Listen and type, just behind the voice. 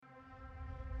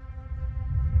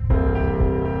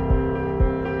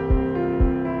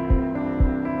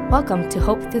Welcome to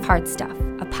Hope Through Hard Stuff,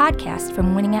 a podcast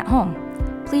from Winning at Home.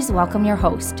 Please welcome your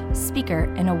host,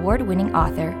 speaker, and award-winning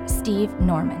author, Steve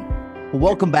Norman.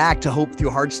 Welcome back to Hope Through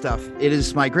Hard Stuff. It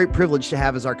is my great privilege to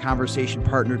have as our conversation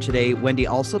partner today, Wendy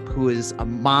Alsup, who is a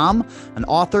mom, an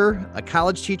author, a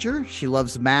college teacher. She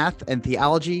loves math and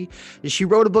theology. She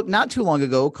wrote a book not too long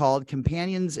ago called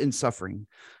Companions in Suffering,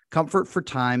 Comfort for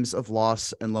Times of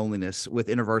Loss and Loneliness with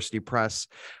InterVarsity Press.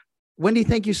 Wendy,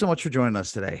 thank you so much for joining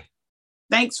us today.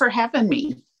 Thanks for having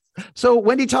me. So,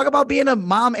 Wendy, talk about being a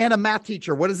mom and a math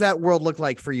teacher. What does that world look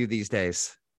like for you these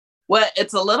days? Well,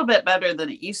 it's a little bit better than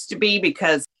it used to be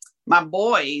because my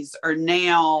boys are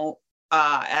now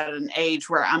at an age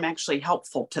where I'm actually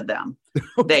helpful to them.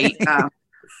 Okay.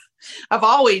 I've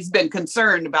always been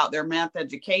concerned about their math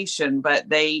education, but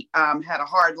they had a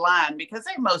hard line because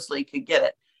they mostly could get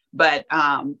it. But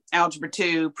Algebra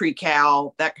 2,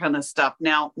 pre-cal, that kind of stuff.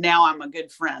 Now I'm a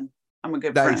good friend. I'm a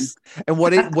good friend. And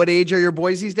what age are your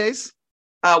boys these days?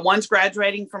 One's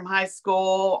graduating from high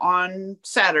school on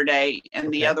Saturday,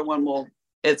 and the other one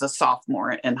is a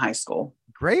sophomore in high school.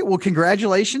 Great. Well,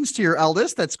 congratulations to your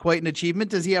eldest. That's quite an achievement.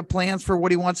 Does he have plans for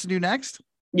what he wants to do next?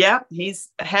 Yeah,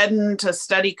 he's heading to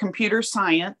study computer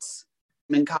science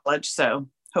in college, so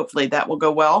hopefully that will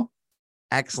go well.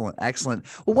 Excellent. Excellent.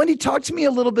 Well, Wendy, talk to me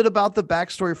a little bit about the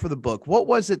backstory for the book. What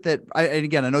was it that, and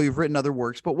again, I know you've written other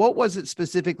works, but what was it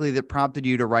specifically that prompted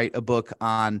you to write a book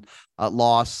on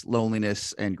loss,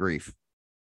 loneliness, and grief?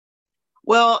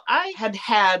 Well, I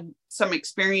had some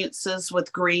experiences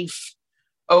with grief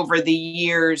over the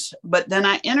years, but then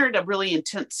I entered a really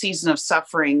intense season of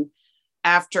suffering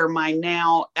after my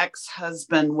now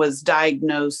ex-husband was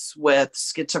diagnosed with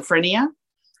schizophrenia.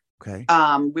 Okay.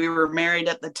 We were married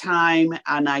at the time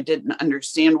and I didn't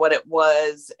understand what it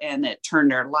was, and it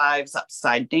turned our lives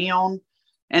upside down.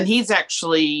 And he's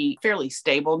actually fairly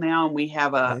stable now, and we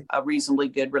have a reasonably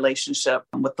good relationship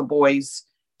with the boys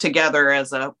together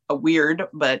as a weird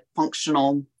but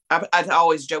functional. I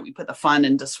always joke we put the fun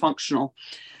in dysfunctional.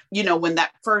 You know, when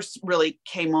that first really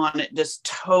came on, it just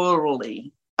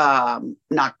totally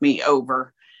knocked me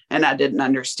over, and I didn't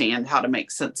understand how to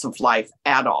make sense of life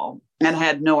at all. And I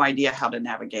had no idea how to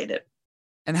navigate it.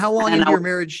 And how long into your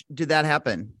marriage did that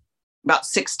happen? About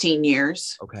 16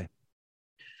 years. Okay.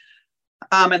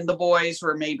 And the boys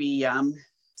were maybe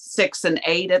 6 and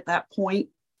 8 at that point.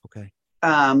 Okay.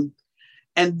 And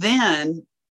then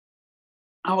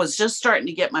I was just starting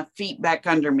to get my feet back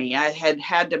under me. I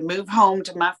had to move home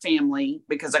to my family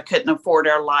because I couldn't afford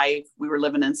our life. We were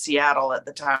living in Seattle at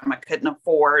the time. I couldn't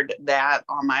afford that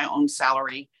on my own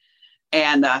salary.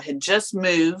 And I had just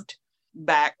moved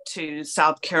back to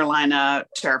South Carolina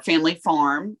to our family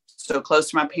farm, so close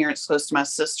to my parents, close to my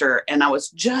sister. And I was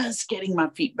just getting my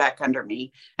feet back under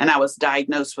me. And I was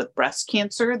diagnosed with breast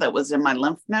cancer that was in my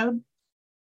lymph node.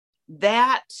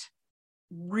 That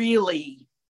really,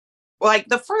 like,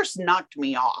 the first knocked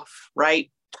me off, right?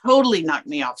 Totally knocked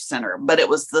me off center. But it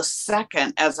was the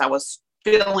second, as I was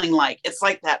feeling like, it's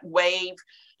like that wave,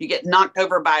 you get knocked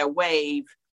over by a wave,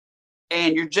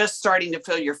 and you're just starting to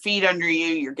feel your feet under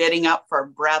you. You're getting up for a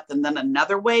breath, and then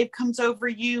another wave comes over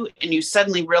you, and you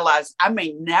suddenly realize, I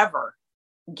may never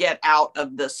get out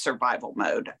of this survival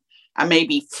mode. I may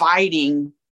be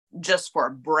fighting just for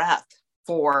a breath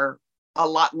for a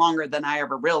lot longer than I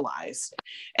ever realized.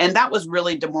 And that was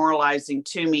really demoralizing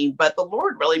to me. But the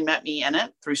Lord really met me in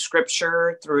it through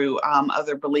scripture, through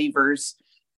other believers.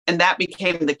 And that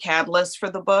became the catalyst for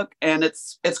the book. And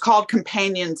it's called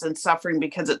Companions in Suffering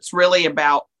because it's really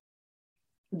about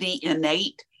the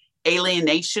innate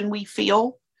alienation we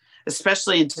feel,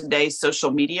 especially in today's social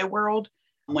media world,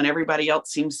 when everybody else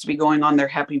seems to be going on their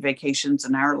happy vacations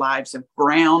and our lives have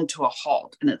ground to a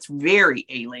halt. And it's very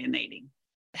alienating.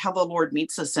 How the Lord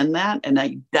meets us in that, and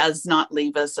He does not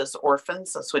leave us as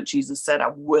orphans. That's what Jesus said,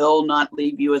 I will not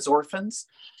leave you as orphans.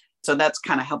 So that's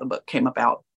kind of how the book came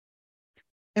about.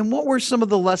 And what were some of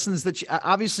the lessons that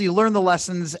obviously you learned the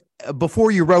lessons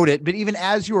before you wrote it, but even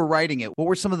as you were writing it, what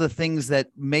were some of the things that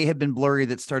may have been blurry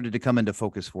that started to come into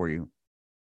focus for you?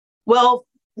 Well,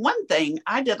 one thing,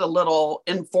 I did a little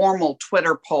informal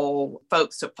Twitter poll,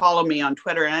 folks that follow me on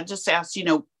Twitter, and I just asked,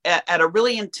 at a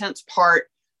really intense part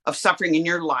of suffering in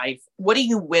your life, what do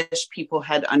you wish people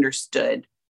had understood?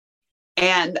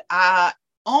 And I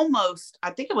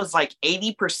think it was like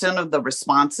 80% of the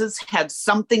responses had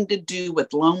something to do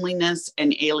with loneliness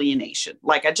and alienation.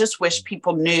 Like, I just wish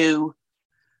people knew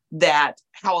that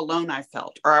how alone I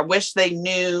felt, or I wish they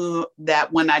knew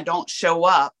that when I don't show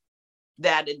up,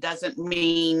 that it doesn't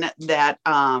mean that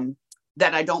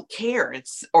that I don't care.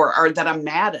 It's or that I'm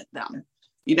mad at them.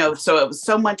 So it was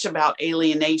so much about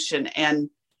alienation. And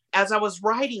as I was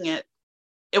writing it,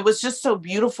 it was just so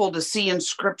beautiful to see in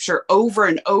scripture over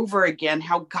and over again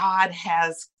how God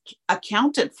has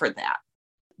accounted for that.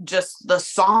 Just the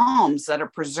Psalms that are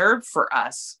preserved for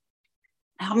us.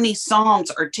 How many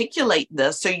Psalms articulate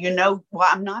this? So, well,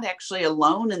 I'm not actually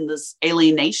alone in this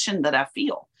alienation that I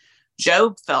feel.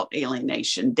 Job felt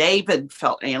alienation. David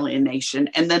felt alienation.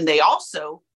 And then they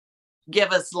also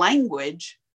give us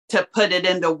language to put it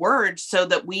into words so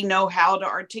that we know how to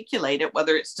articulate it,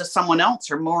 whether it's to someone else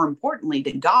or more importantly,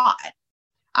 to God.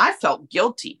 I felt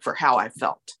guilty for how I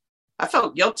felt. I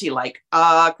felt guilty, like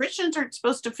Christians aren't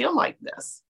supposed to feel like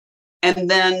this. And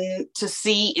then to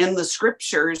see in the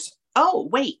scriptures, oh,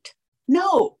 wait,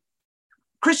 no,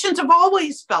 Christians have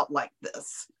always felt like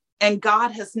this. And God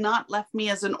has not left me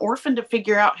as an orphan to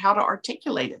figure out how to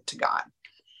articulate it to God.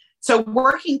 So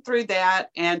working through that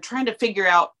and trying to figure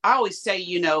out, I always say,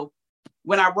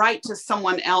 when I write to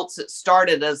someone else, it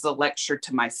started as a lecture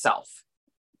to myself.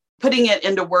 Putting it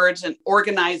into words and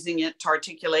organizing it to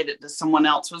articulate it to someone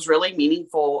else was really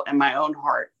meaningful in my own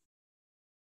heart.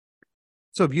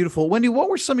 So beautiful. Wendy, what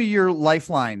were some of your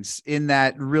lifelines in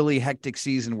that really hectic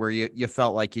season where you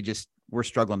felt like you just were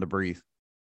struggling to breathe?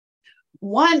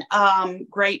 One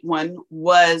great one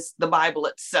was the Bible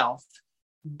itself.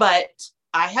 But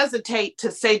I hesitate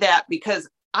to say that because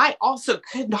I also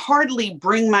could hardly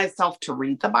bring myself to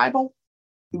read the Bible.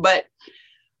 But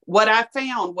what I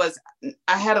found was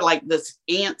I had this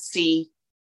antsy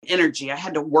energy. I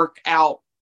had to work out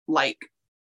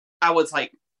I was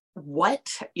like, what,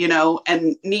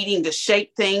 and needing to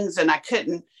shape things. And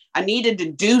I needed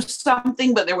to do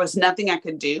something, but there was nothing I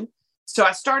could do. So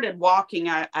I started walking.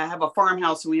 I have a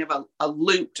farmhouse and we have a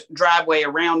looped driveway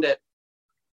around it.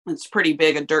 It's pretty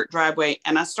big, a dirt driveway.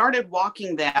 And I started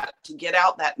walking that to get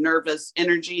out that nervous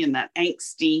energy and that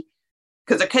angsty,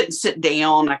 because I couldn't sit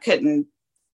down. I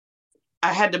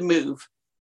had to move.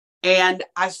 And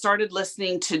I started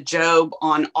listening to Job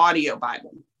on audio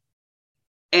Bible.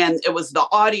 And it was the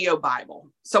audio Bible,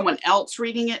 someone else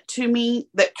reading it to me,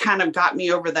 that kind of got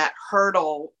me over that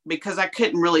hurdle because I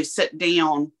couldn't really sit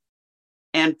down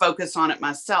and focus on it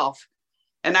myself.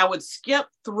 And I would skip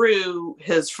through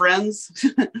his friends.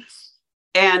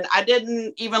 And I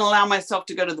didn't even allow myself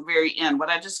to go to the very end. What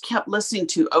I just kept listening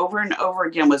to over and over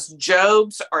again was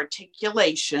Job's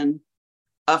articulation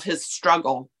of his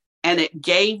struggle. And it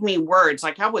gave me words.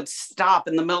 I would stop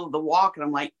in the middle of the walk and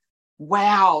I'm like,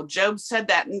 wow, Job said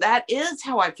that. And that is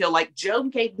how I feel. Like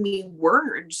Job gave me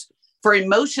words for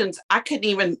emotions I couldn't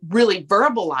even really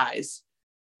verbalize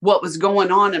what was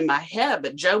going on in my head.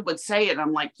 But Job would say it.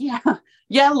 I'm like,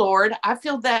 yeah, Lord, I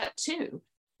feel that too.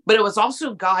 But it was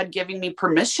also God giving me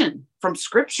permission from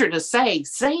scripture to say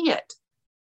it,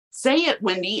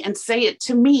 Wendy, and say it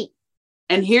to me.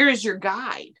 And here is your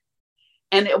guide.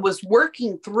 And it was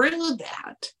working through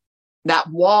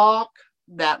that walk,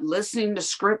 that listening to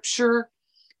scripture,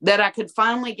 that I could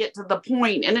finally get to the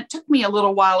point. And it took me a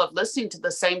little while of listening to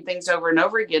the same things over and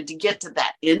over again to get to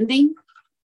that ending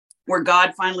where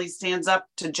God finally stands up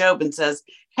to Job and says,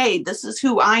 hey, this is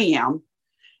who I am.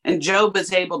 And Job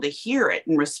is able to hear it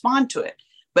and respond to it.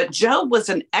 But Job was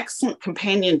an excellent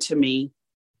companion to me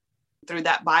through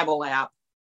that Bible app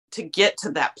to get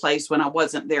to that place when I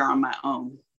wasn't there on my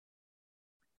own.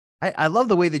 I love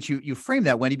the way that you frame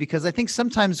that, Wendy, because I think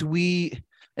sometimes and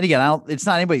again, it's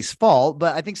not anybody's fault,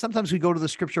 but I think sometimes we go to the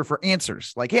scripture for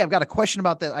answers. Like, hey, I've got a question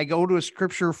about that. I go to a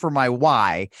scripture for my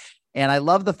why. And I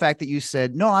love the fact that you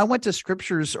said, no, I went to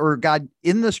scriptures, or God,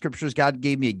 in the scriptures, God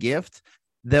gave me a gift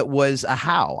that was a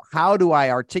how. How do I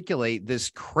articulate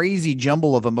this crazy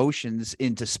jumble of emotions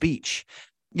into speech?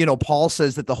 Paul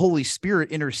says that the Holy Spirit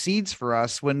intercedes for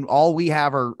us when all we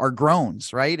have are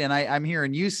groans, right? And I'm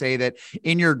hearing you say that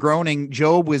in your groaning,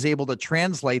 Job was able to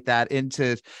translate that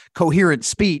into coherent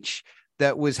speech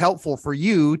that was helpful for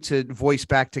you to voice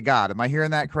back to God. Am I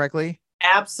hearing that correctly?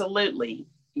 Absolutely.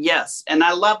 Yes. And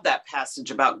I love that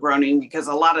passage about groaning because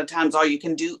a lot of times all you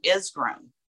can do is groan.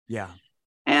 Yeah.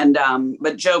 And,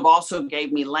 but Job also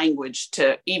gave me language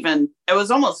to it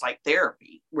was almost like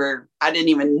therapy where I didn't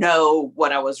even know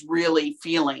what I was really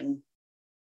feeling,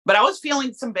 but I was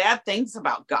feeling some bad things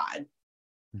about God.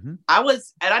 Mm-hmm.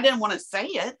 And I didn't want to say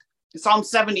it. Psalm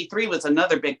 73 was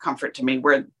another big comfort to me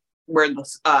where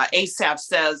Asaph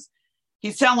says,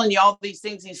 he's telling you all these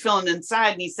things he's feeling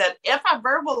inside. And he said, if I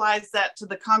verbalize that to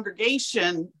the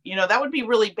congregation, that would be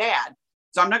really bad.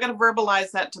 So I'm not going to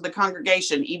verbalize that to the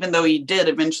congregation, even though he did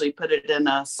eventually put it in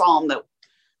a psalm that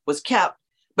was kept.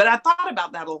 But I thought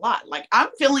about that a lot. Like I'm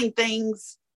feeling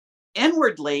things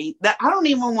inwardly that I don't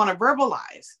even want to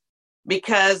verbalize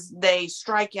because they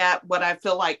strike at what I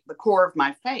feel like the core of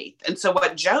my faith. And so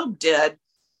what Job did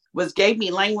gave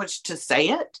me language to say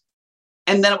it.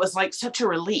 And then it was like such a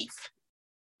relief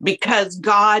because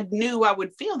God knew I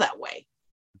would feel that way.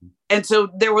 And so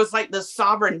there was like this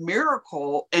sovereign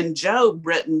miracle in Job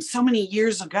written so many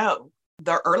years ago,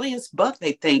 the earliest book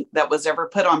they think that was ever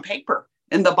put on paper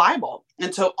in the Bible.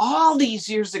 And so all these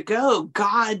years ago,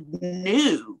 God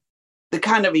knew the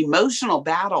kind of emotional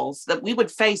battles that we would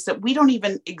face that we don't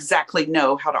even exactly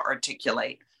know how to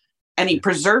articulate. And he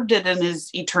preserved it in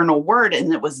his eternal word.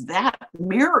 And it was that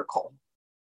miracle,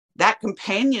 that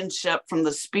companionship from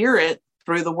the Spirit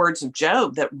through the words of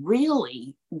Job that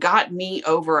really got me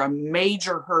over a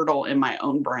major hurdle in my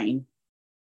own brain.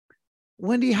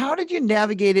 Wendy, how did you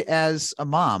navigate it as a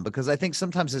mom? Because I think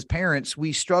sometimes as parents,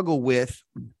 we struggle with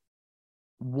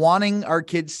wanting our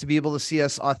kids to be able to see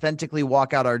us authentically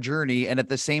walk out our journey and at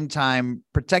the same time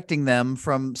protecting them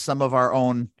from some of our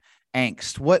own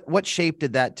angst. What shape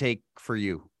did that take for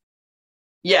you?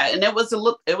 Yeah, and it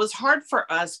was hard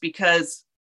for us because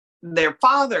their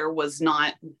father was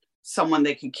not someone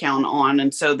they could count on.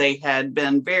 And so they had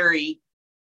been very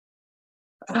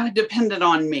dependent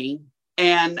on me.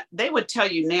 And they would tell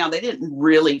you now they didn't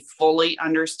really fully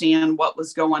understand what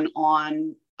was going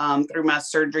on through my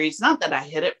surgeries. Not that I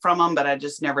hid it from them, but I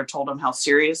just never told them how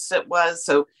serious it was.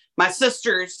 So my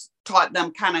sisters taught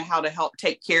them kind of how to help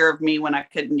take care of me when I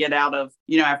couldn't get out of,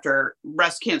 after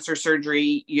breast cancer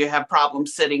surgery, you have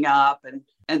problems sitting up.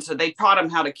 And so they taught them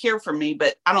how to care for me,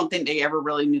 but I don't think they ever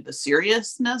really knew the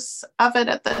seriousness of it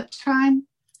at the time.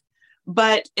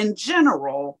 But in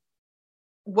general,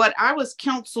 what I was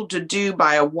counseled to do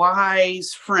by a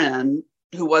wise friend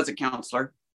who was a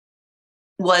counselor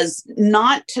was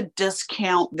not to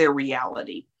discount their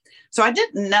reality. So I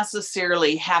didn't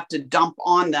necessarily have to dump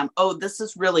on them, oh, this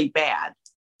is really bad.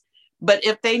 But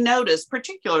if they noticed,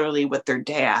 particularly with their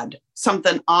dad,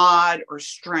 something odd or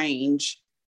strange,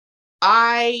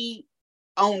 I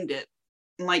owned it.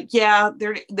 I'm like, yeah,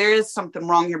 there is something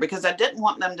wrong here, because I didn't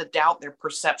want them to doubt their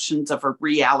perceptions of a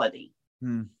reality.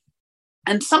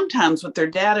 And sometimes with their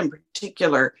dad in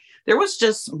particular, there was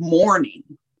just mourning,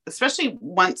 especially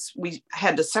once we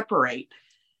had to separate.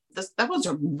 That was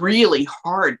a really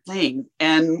hard thing.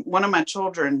 And one of my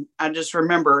children, I just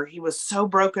remember he was so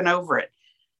broken over it.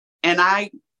 And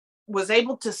I was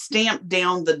able to stamp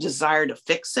down the desire to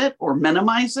fix it or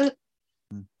minimize it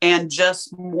and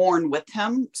just mourn with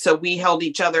him. So we held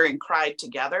each other and cried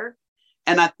together.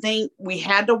 And I think we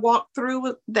had to walk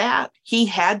through that. He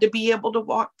had to be able to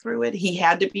walk through it. He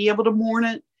had to be able to mourn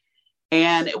it.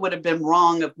 And it would have been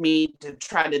wrong of me to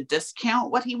try to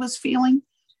discount what he was feeling.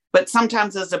 But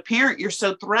sometimes as a parent, you're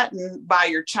so threatened by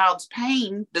your child's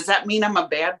pain. Does that mean I'm a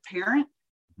bad parent?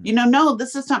 No,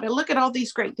 this is not. Look at all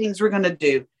these great things we're going to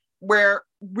do. Where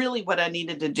really what I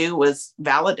needed to do was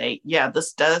validate. Yeah,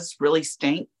 this does really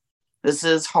stink. This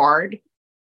is hard.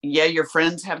 Yeah, your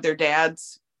friends have their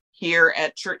dads here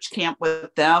at church camp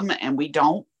with them and we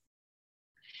don't.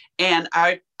 And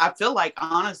I feel like,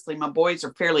 honestly, my boys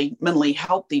are fairly mentally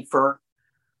healthy for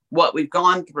what we've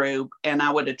gone through. And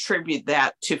I would attribute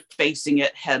that to facing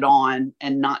it head on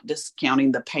and not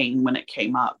discounting the pain when it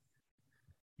came up.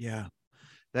 Yeah.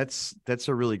 That's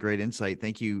a really great insight.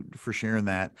 Thank you for sharing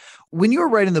that. When you were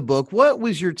writing the book, what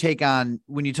was your take on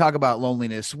when you talk about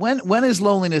loneliness? When is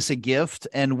loneliness a gift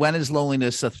and when is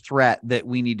loneliness a threat that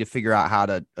we need to figure out how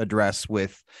to address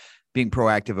with being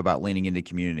proactive about leaning into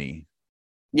community?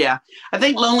 Yeah, I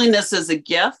think loneliness is a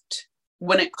gift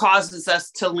when it causes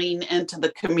us to lean into the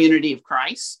community of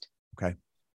Christ. Okay.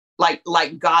 Like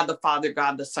God the Father,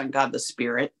 God the Son, God the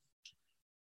Spirit.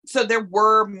 So there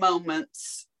were many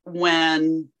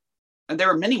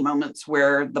moments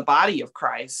where the body of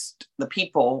Christ, the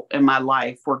people in my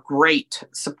life, were great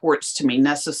supports to me,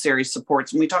 necessary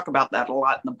supports. And we talk about that a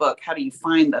lot in the book. How do you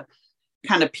find the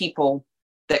kind of people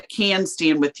that can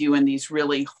stand with you in these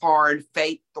really hard,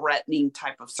 faith-threatening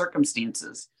type of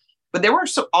circumstances? But there were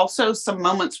also some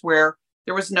moments where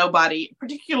there was nobody,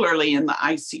 particularly in the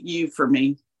ICU for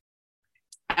me.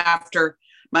 After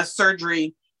my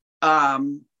surgery, I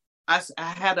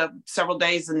had several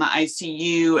days in the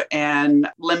ICU and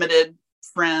limited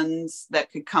friends that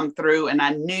could come through. And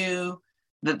I knew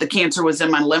that the cancer was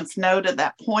in my lymph node at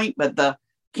that point, but the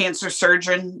cancer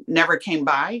surgeon never came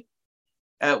by.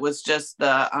 It was just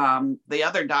the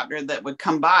other doctor that would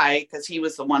come by because he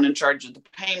was the one in charge of the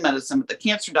pain medicine. But the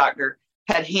cancer doctor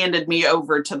had handed me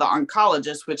over to the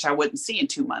oncologist, which I wouldn't see in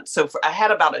 2 months. So I had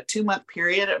about a 2-month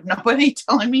period of nobody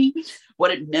telling me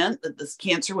what it meant that this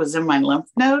cancer was in my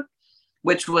lymph node,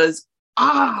 which was,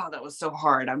 that was so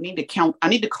hard. I need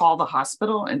to call the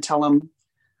hospital and tell them,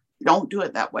 don't do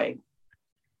it that way.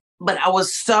 But I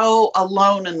was so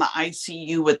alone in the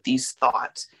ICU with these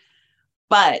thoughts.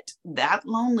 But that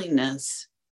loneliness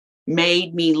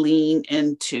made me lean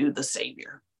into the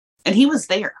Savior. And he was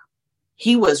there.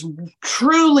 He was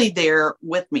truly there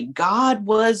with me. God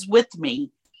was with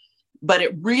me. But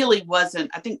it really wasn't.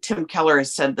 I think Tim Keller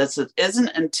has said this. It isn't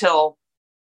until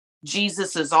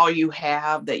Jesus is all you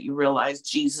have that you realize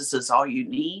Jesus is all you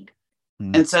need.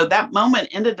 And so that moment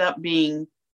ended up being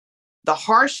the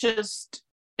harshest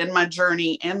in my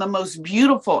journey and the most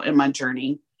beautiful in my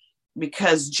journey,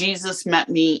 because Jesus met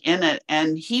me in it,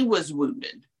 and he was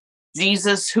wounded.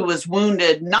 Jesus, who was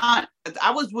wounded, I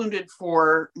was wounded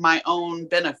for my own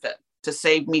benefit to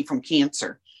save me from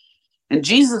cancer. And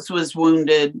Jesus was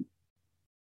wounded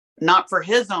not for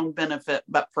his own benefit,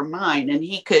 but for mine. And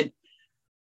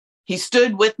he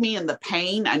stood with me in the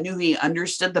pain. I knew he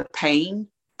understood the pain.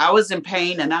 I was in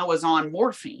pain and I was on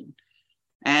morphine,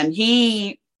 and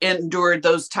he endured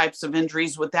those types of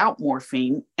injuries without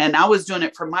morphine. And I was doing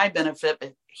it for my benefit,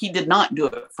 but he did not do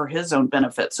it for his own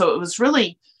benefit. So it was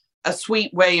really a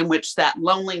sweet way in which that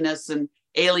loneliness and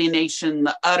alienation,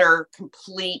 the utter,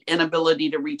 complete inability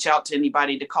to reach out to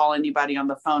anybody, to call anybody on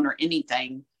the phone or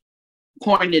anything,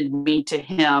 pointed me to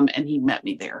him, and he met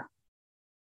me there.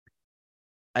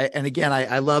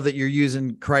 I love that you're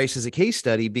using Christ as a case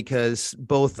study, because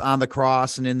both on the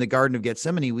cross and in the Garden of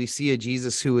Gethsemane, we see a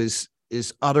Jesus who is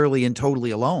utterly and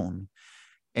totally alone.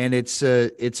 And it's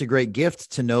a great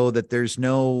gift to know that there's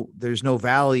no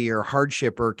valley or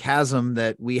hardship or chasm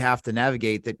that we have to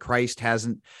navigate that Christ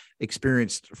hasn't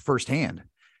experienced firsthand.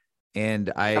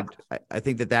 And I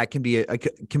think that can be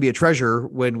a treasure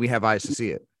when we have eyes to see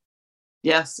it.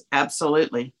 Yes,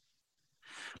 absolutely.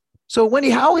 So, Wendy,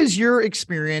 how has your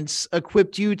experience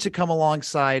equipped you to come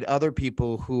alongside other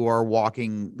people who are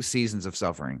walking seasons of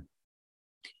suffering?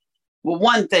 Well,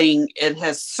 one thing, it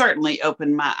has certainly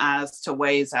opened my eyes to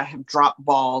ways I have dropped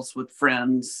balls with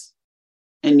friends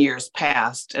in years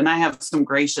past. And I have some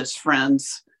gracious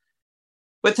friends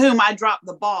with whom I dropped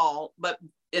the ball, but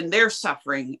in their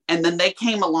suffering. And then they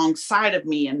came alongside of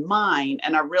me in mine.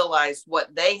 And I realized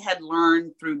what they had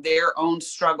learned through their own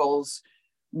struggles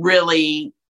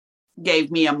really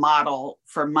gave me a model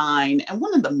for mine. And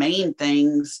one of the main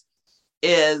things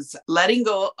is letting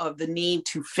go of the need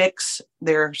to fix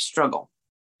their struggle,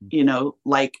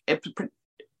 like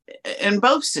in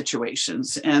both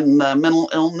situations, in the mental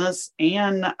illness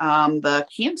and the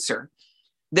cancer.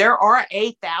 There are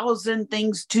 1,000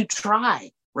 things to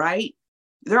try, right?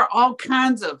 There are all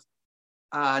kinds of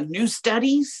new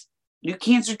studies, new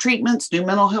cancer treatments, new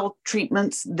mental health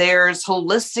treatments. There's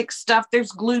holistic stuff.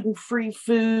 There's gluten-free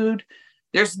food.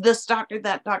 There's this doctor,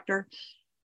 that doctor.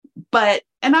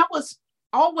 And I was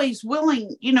always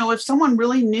willing, if someone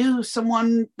really knew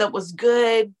someone that was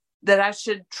good that I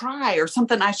should try or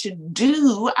something I should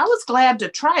do, I was glad to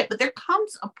try it. But there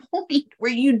comes a point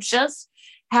where you just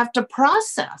have to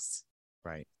process.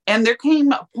 Right. And there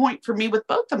came a point for me with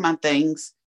both of my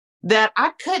things that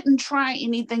I couldn't try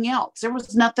anything else. There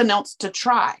was nothing else to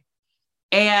try.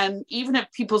 And even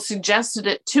if people suggested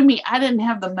it to me, I didn't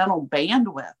have the mental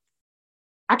bandwidth.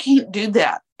 I can't do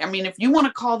that. I mean, if you want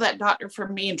to call that doctor for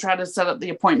me and try to set up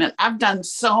the appointment, I've done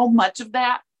so much of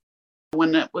that.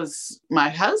 When it was my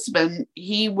husband,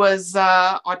 he was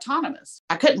autonomous.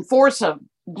 I couldn't force a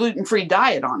gluten-free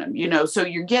diet on him, so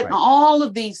you're getting all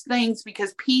of these things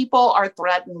because people are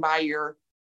threatened by your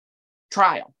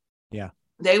trial. Yeah.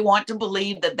 They want to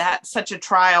believe that such a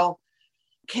trial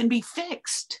can be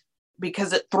fixed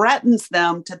because it threatens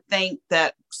them to think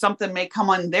that something may come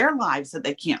on their lives that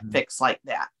they can't fix like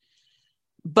that.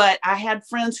 But I had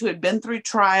friends who had been through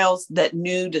trials that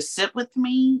knew to sit with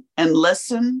me and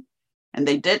listen, and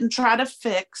they didn't try to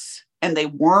fix, and they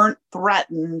weren't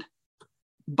threatened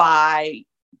by,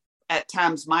 at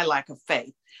times, my lack of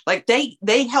faith. Like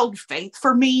they held faith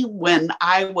for me when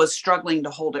I was struggling to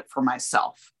hold it for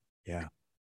myself. Yeah.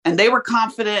 And they were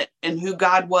confident in who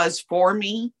God was for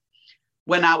me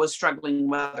when I was struggling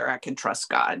whether I could trust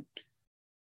God.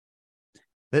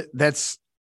 That's,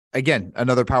 again,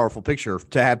 another powerful picture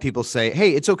to have people say,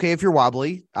 hey, it's okay if you're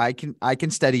wobbly. I can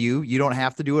steady you. You don't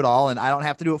have to do it all, and I don't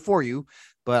have to do it for you,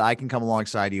 but I can come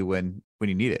alongside you when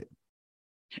you need it.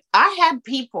 I had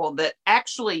two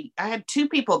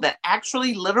people that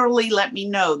actually literally let me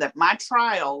know that my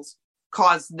trials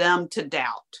caused them to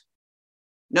doubt.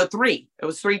 No, 3. It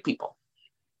was 3 people.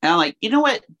 And I'm like, you know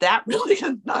what? That really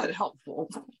is not helpful.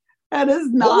 That is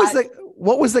not.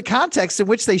 What was the context in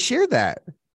which they shared that?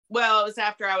 Well, it was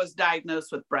after I was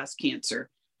diagnosed with breast cancer.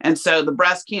 And so the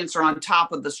breast cancer on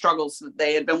top of the struggles that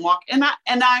they had been walking.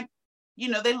 And I,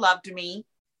 they loved me.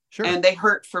 Sure. And they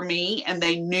hurt for me, and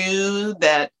they knew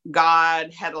that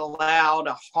God had allowed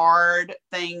a hard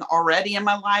thing already in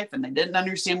my life, and they didn't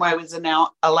understand why I was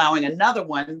now allowing another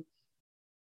one.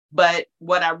 But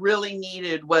what I really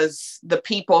needed was the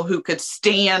people who could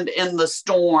stand in the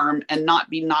storm and not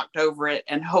be knocked over it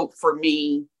and hope for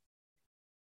me.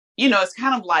 You know, it's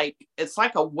kind of like, it's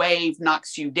like a wave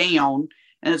knocks you down,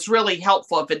 and it's really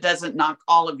helpful if it doesn't knock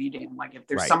all of you down. Like if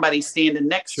there's somebody standing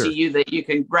next to you that you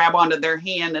can grab onto their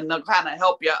hand and they'll kind of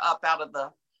help you up out of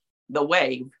the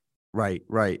wave. Right.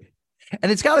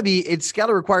 And it's got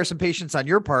to require some patience on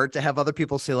your part to have other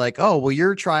people say like, oh, well,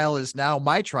 your trial is now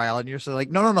my trial. And you're so like,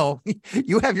 no,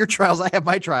 you have your trials. I have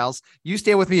my trials. You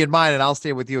stay with me in mine and I'll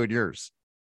stay with you in yours.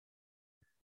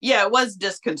 Yeah, it was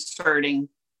disconcerting.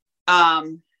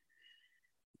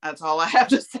 That's all I have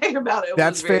to say about it.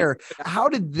 That's fair. How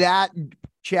did that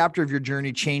chapter of your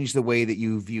journey change the way that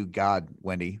you view God,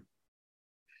 Wendy?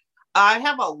 I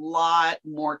have a lot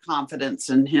more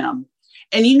confidence in him.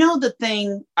 And you know, the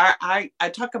thing, I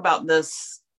talk about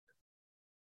this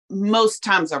most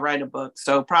times I write a book,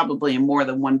 so probably in more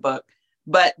than one book.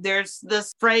 But there's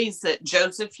this phrase that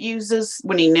Joseph uses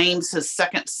when he names his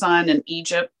second son in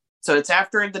Egypt. So it's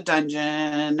after the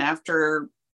dungeon, after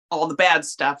all the bad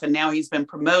stuff. And now he's been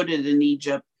promoted in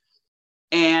Egypt.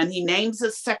 And he names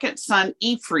his second son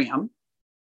Ephraim,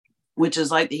 which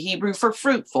is like the Hebrew for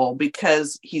fruitful,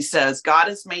 because he says, God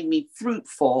has made me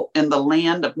fruitful in the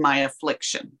land of my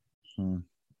affliction.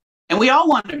 And we all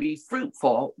want to be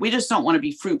fruitful. We just don't want to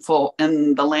be fruitful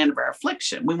in the land of our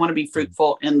affliction. We want to be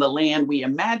fruitful in the land we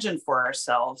imagine for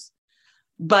ourselves.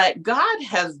 But God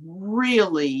has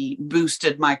really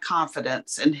boosted my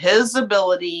confidence in his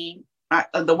ability.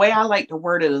 The way I like to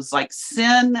word it is like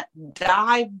sin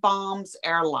dive bombs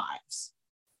our lives.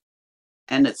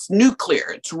 And it's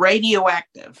nuclear, it's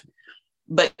radioactive.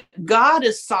 But God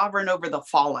is sovereign over the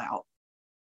fallout.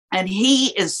 And he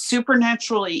is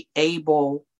supernaturally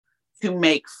able to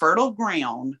make fertile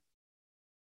ground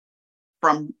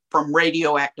from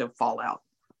radioactive fallout.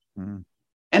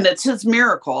 And it's his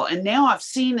miracle. And now I've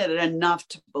seen it enough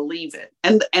to believe it.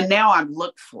 And now I've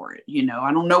looked for it. You know,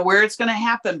 I don't know where it's going to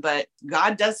happen, but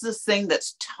God does this thing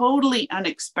that's totally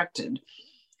unexpected.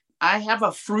 I have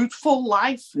a fruitful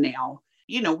life now.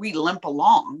 You know, we limp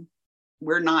along.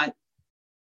 I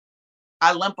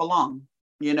limp along,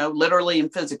 you know, literally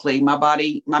and physically. My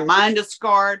mind is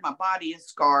scarred. My body is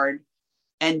scarred.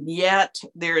 And yet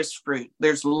there is fruit.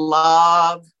 There's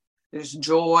love. There's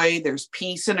joy. There's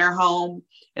peace in our home.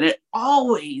 And it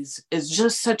always is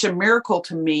just such a miracle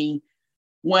to me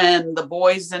when the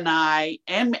boys and I,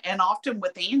 and often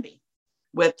with Andy,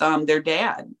 with their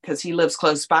dad, because he lives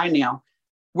close by now,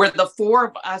 where the four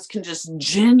of us can just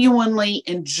genuinely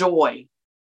enjoy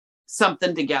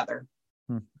something together.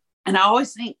 And I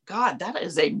always think, God, that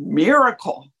is a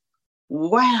miracle.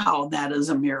 Wow, that is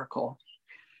a miracle.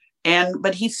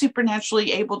 But he's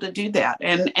supernaturally able to do that.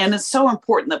 And it's so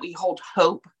important that we hold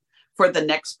hope for the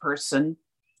next person,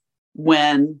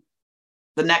 when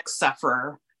the next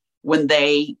sufferer, when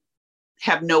they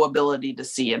have no ability to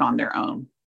see it on their own.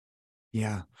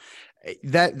 Yeah.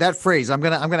 That phrase, I'm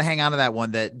gonna hang on to that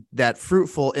one, that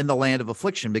fruitful in the land of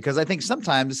affliction, because I think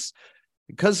sometimes,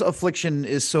 because affliction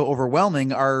is so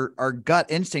overwhelming, our gut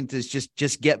instinct is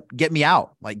just get me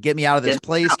out, like get me out of this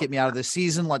place, get me out of this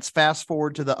season. Let's fast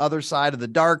forward to the other side of the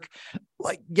dark,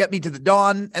 like get me to the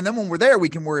dawn. And then when we're there, we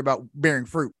can worry about bearing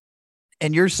fruit.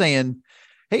 And you're saying,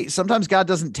 hey, sometimes God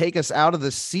doesn't take us out of the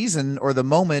season or the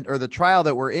moment or the trial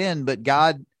that we're in, but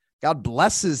God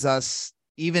blesses us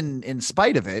even in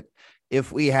spite of it,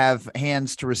 if we have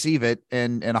hands to receive it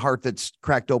and a heart that's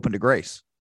cracked open to grace.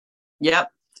 Yep.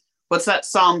 What's that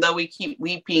psalm? Though we keep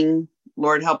weeping,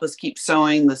 Lord, help us keep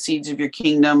sowing the seeds of your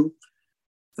kingdom.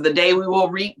 For the day we will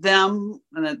reap them,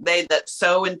 and they that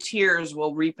sow in tears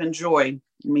will reap in joy.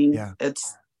 I mean,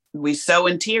 we sow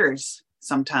in tears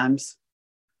sometimes.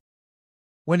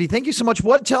 Wendy, thank you so much.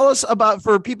 Tell us about,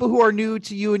 for people who are new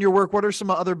to you and your work, what are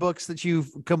some other books that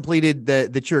you've completed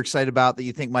that you're excited about, that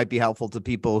you think might be helpful to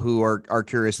people who are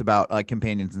curious about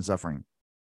companions in suffering?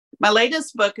 My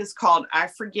latest book is called I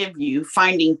Forgive You,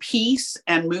 Finding Peace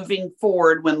and Moving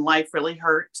Forward When Life Really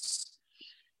Hurts.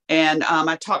 And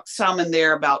I talk some in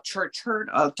there about church hurt.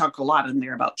 I'll talk a lot in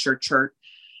there about church hurt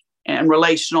and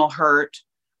relational hurt.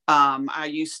 I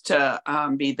used to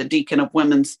be the deacon of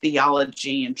women's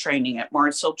theology and training at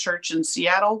Mars Hill Church in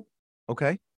Seattle.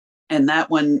 Okay. And that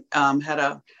one had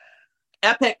a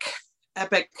epic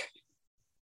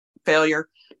failure.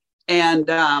 And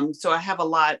so I have a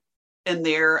lot in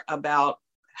there about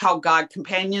how God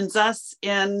companions us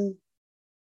in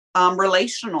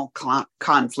relational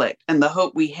conflict and the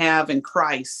hope we have in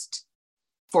Christ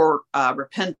for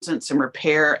repentance and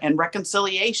repair and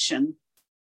reconciliation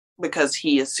because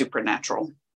he is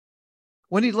supernatural.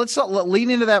 Wendy, let's lean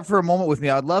into that for a moment with me.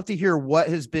 I'd love to hear what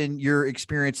has been your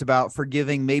experience about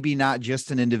forgiving, maybe not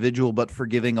just an individual, but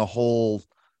forgiving a whole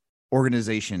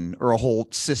organization or a whole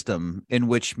system in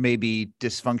which maybe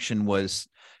dysfunction was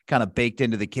kind of baked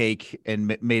into the cake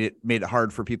and made it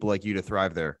hard for people like you to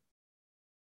thrive there.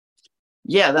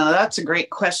 Yeah, no, that's a great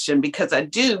question, because I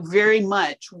do very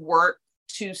much work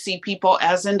to see people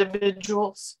as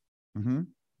individuals. Mm-hmm.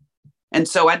 And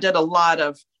so I did a lot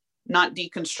of not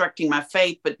deconstructing my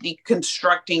faith, but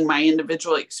deconstructing my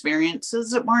individual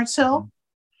experiences at Mars Hill,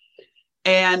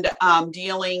 and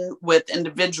dealing with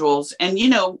individuals. And,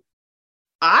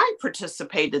 I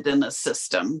participated in a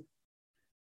system,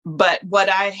 but what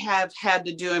I have had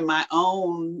to do in my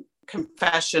own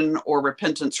confession or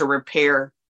repentance or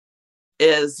repair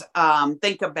is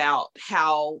think about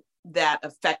how that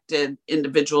affected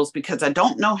individuals, because I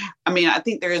don't know. I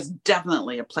think there is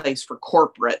definitely a place for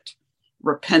corporate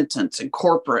repentance and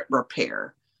corporate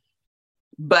repair.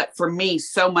 But for me,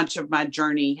 so much of my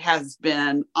journey has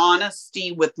been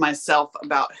honesty with myself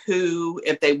about who,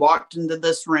 if they walked into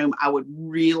this room, I would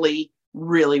really,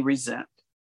 really resent.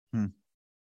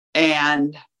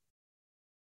 And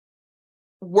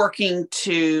working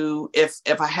to,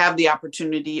 if I have the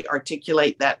opportunity,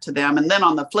 articulate that to them. And then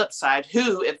on the flip side,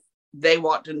 who, if they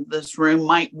walked into this room,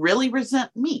 might really resent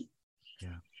me.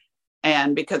 Yeah.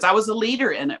 And because I was a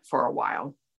leader in it for a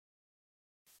while.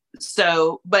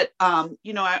 So, but, I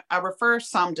refer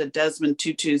some to Desmond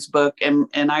Tutu's book, and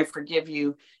I Forgive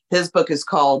You. His book is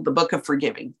called The Book of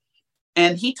Forgiving.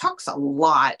 And he talks a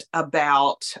lot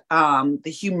about the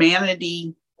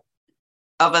humanity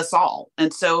of us all.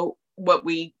 And so what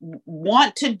we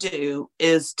want to do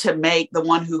is to make the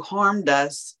one who harmed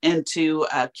us into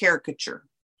a caricature.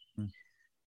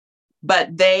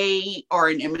 But they are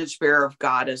an image bearer of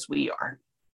God as we are.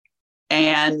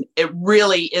 And it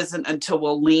really isn't until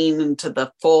we'll lean into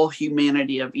the full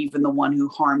humanity of even the one who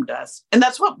harmed us. And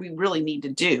that's what we really need to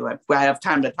do, if I have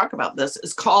time to talk about this,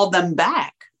 is call them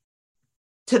back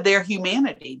to their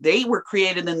humanity. They were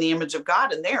created in the image of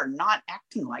God, and they are not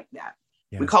acting like that.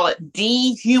 Yeah. We call it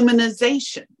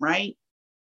dehumanization, right?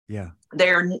 Yeah.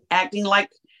 They're acting like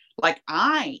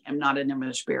I am not an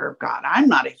image bearer of God. I'm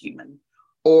not a human.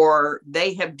 Or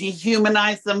they have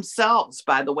dehumanized themselves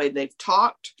by the way they've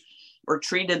talked or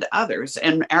treated others.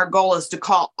 And our goal is to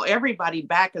call everybody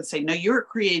back and say, no, you're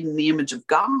created in the image of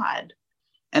God,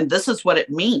 and this is what it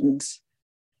means.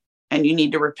 And you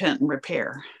need to repent and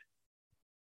repair.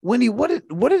 Wendy, what did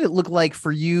it look like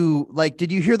for you? Like,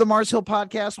 did you hear the Mars Hill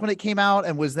podcast when it came out?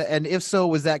 And if so,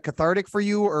 was that cathartic for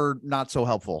you or not so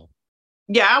helpful?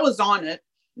 Yeah, I was on it.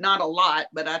 Not a lot,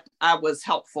 but I was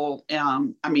helpful.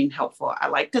 Helpful. I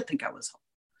like to think I was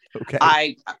helpful.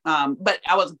 Okay. But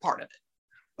I was a part of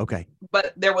it. Okay.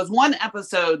 But there was one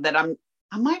episode that I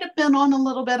might have been on a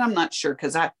little bit. I'm not sure,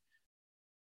 because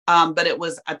but it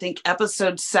was, I think,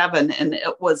 episode 7, and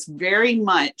it was very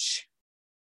much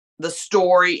the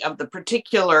story of the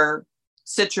particular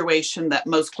situation that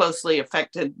most closely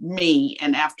affected me,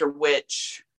 and after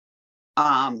which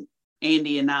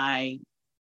Andy and I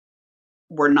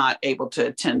were not able to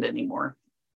attend anymore.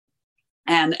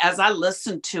 And as I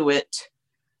listened to it,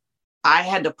 I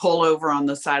had to pull over on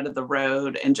the side of the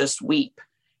road and just weep.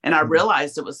 And I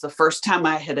realized it was the first time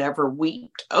I had ever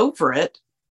wept over it,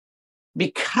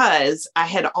 because I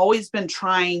had always been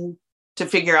trying to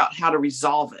figure out how to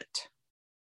resolve it,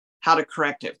 how to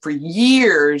correct it. For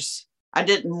years, I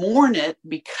didn't mourn it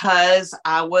because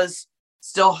I was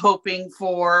still hoping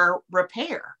for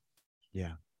repair.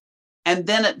 Yeah. And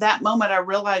then at that moment, I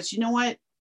realized, you know what?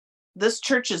 This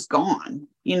church is gone.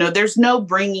 There's no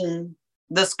bringing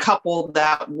this couple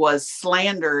that was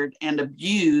slandered and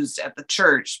abused at the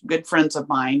church, good friends of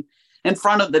mine, in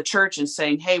front of the church and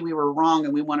saying, hey, we were wrong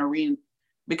and we want to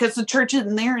because the church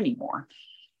isn't there anymore.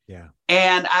 Yeah.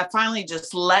 And I finally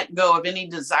just let go of any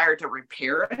desire to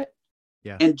repair it.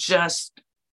 Yeah. And just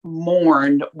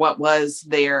mourned what was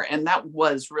there. And that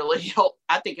was really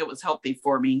I think it was healthy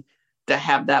for me to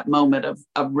have that moment of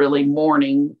really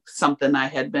mourning something I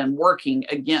had been working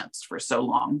against for so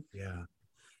long. Yeah.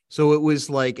 So it was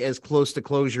like as close to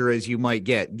closure as you might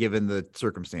get given the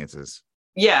circumstances.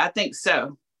 Yeah, I think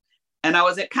so. And I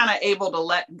was kind of able to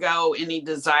let go any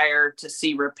desire to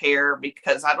see repair,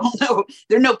 because I don't know,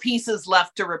 there are no pieces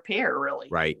left to repair, really.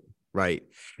 Right. Right.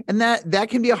 And that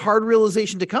can be a hard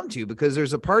realization to come to, because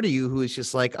there's a part of you who is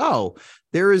just like, oh,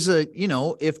 there is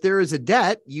if there is a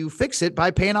debt, you fix it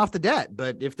by paying off the debt.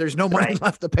 But if there's no money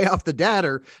left to pay off the debt,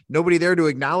 or nobody there to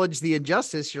acknowledge the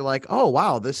injustice, you're like, oh,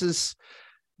 wow, there's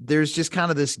just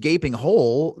kind of this gaping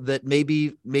hole that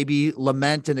maybe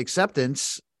lament and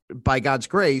acceptance by God's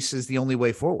grace is the only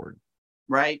way forward.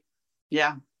 Right.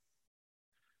 Yeah.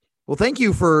 Well, thank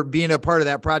you for being a part of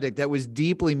that project. That was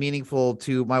deeply meaningful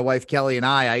to my wife, Kelly, and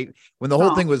I. When the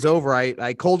whole thing was over,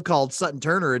 I cold called Sutton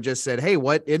Turner and just said, hey,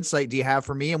 what insight do you have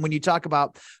for me? And when you talk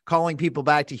about calling people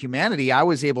back to humanity, I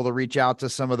was able to reach out to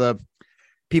some of the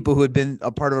people who had been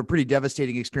a part of a pretty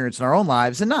devastating experience in our own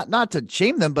lives, and not to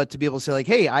shame them, but to be able to say like,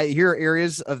 hey, here are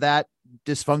areas of that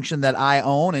dysfunction that I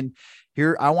own. And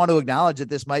here, I want to acknowledge that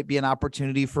this might be an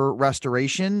opportunity for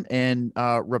restoration and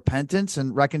repentance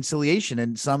and reconciliation.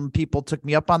 And some people took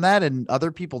me up on that and other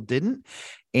people didn't.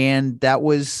 And it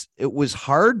was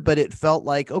hard, but it felt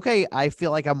like, okay, I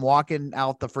feel like I'm walking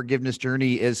out the forgiveness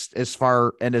journey as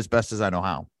far and as best as I know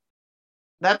how.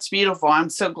 That's beautiful. I'm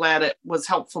so glad it was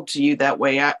helpful to you that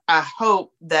way. I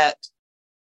hope that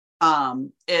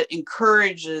it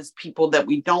encourages people that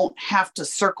we don't have to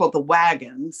circle the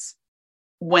wagons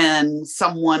when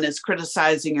someone is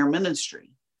criticizing your ministry.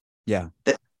 Yeah.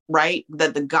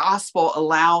 That the gospel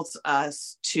allows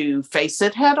us to face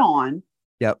it head on.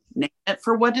 Yep. Name it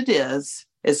for what it is.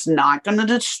 It's not going to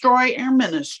destroy our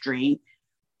ministry.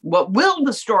 What will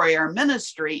destroy our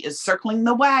ministry is circling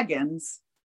the wagons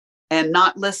and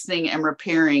not listening and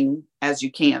repairing as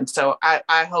you can. So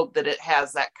I hope that it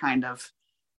has that kind of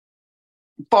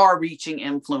far-reaching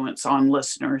influence on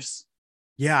listeners.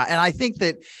 Yeah. And I think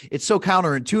that it's so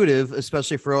counterintuitive,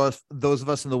 especially for us, those of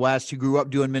us in the West who grew up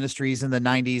doing ministries in the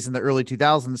 90s and the early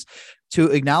 2000s,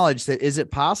 to acknowledge that, is it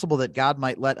possible that God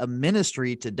might let a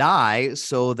ministry to die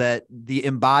so that the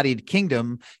embodied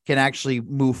kingdom can actually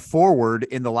move forward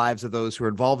in the lives of those who are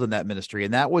involved in that ministry?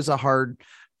 And that was a hard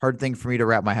thing for me to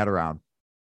wrap my head around.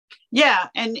 Yeah.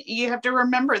 And you have to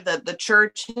remember that the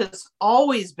church has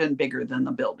always been bigger than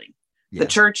the building. Yeah. The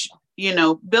church,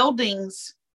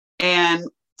 buildings and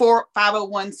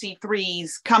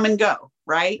 501c3s come and go,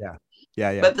 right?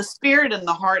 Yeah. But the spirit and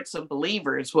the hearts of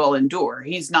believers will endure.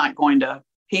 He's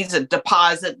a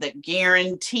deposit that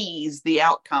guarantees the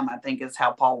outcome, I think is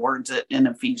how Paul words it in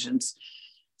Ephesians.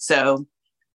 So,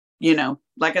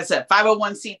 like I said,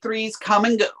 501c3s come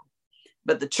and go,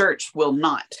 but the church will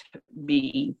not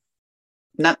the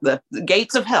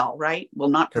gates of hell, right, will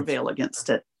not prevail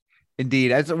against it.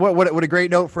 Indeed. What a great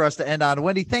note for us to end on.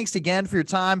 Wendy, thanks again for your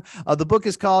time. The book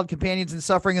is called Companions in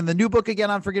Suffering, and the new book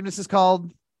again on forgiveness is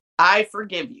called I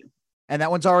Forgive You. And that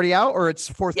one's already out, or it's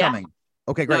forthcoming?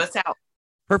 Yeah. Okay, great. No, it's out.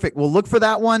 Perfect. Well, look for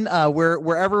that one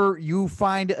wherever you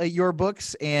find your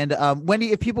books. And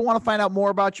Wendy, if people want to find out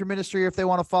more about your ministry, or if they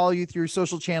want to follow you through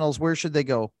social channels, where should they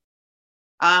go?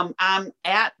 I'm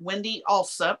at Wendy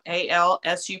Alsup,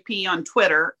 ALSUP on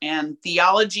Twitter, and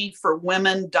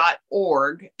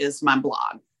theologyforwomen.org is my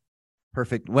blog.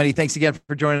 Perfect. Wendy, thanks again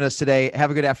for joining us today. Have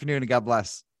a good afternoon and God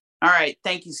bless. All right.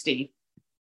 Thank you, Steve.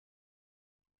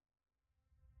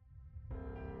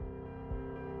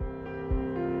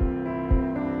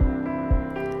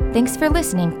 Thanks for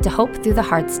listening to Hope Through the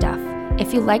Hard Stuff.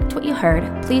 If you liked what you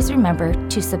heard, please remember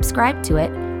to subscribe to it,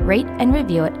 rate and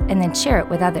review it, and then share it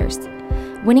with others.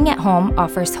 Winning at Home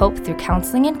offers hope through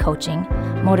counseling and coaching,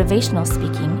 motivational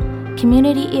speaking,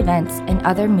 community events, and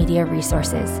other media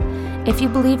resources. If you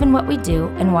believe in what we do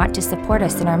and want to support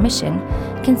us in our mission,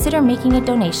 consider making a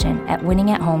donation at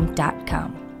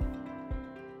winningathome.com.